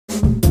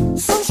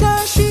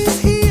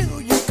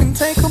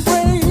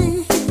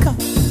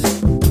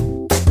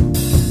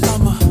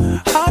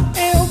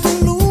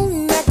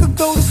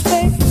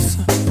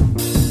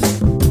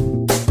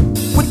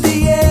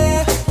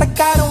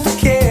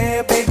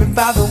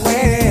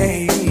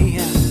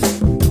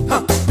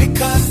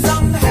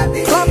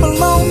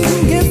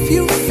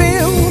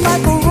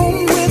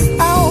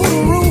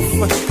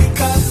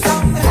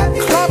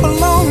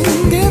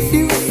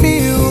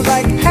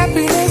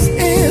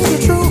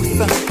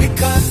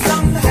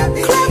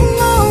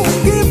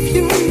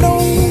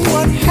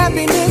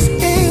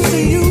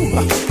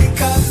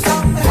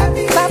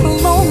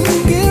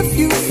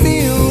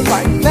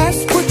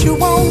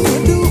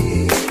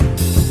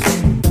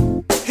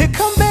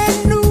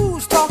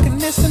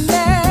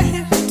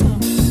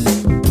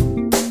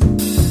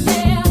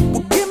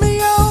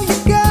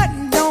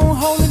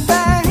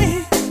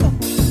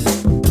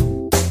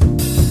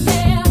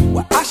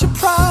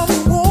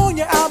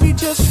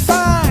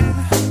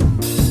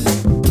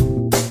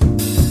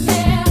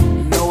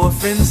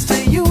happens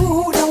to you,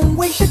 don't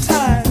waste your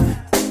time.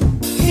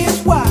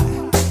 Here's why.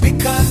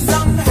 Because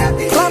I'm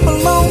happy. Clap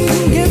along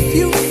if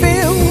you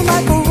feel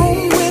like a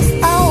room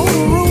without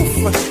a roof.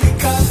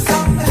 Because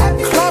I'm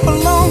happy. Clap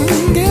along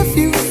if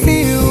you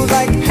feel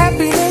like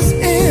happiness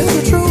is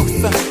the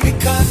truth.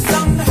 Because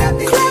I'm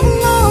happy. Clap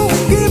along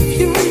if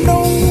you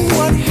know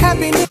what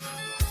happiness.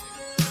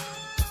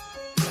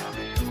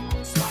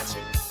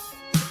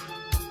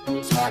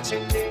 Who's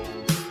watching me?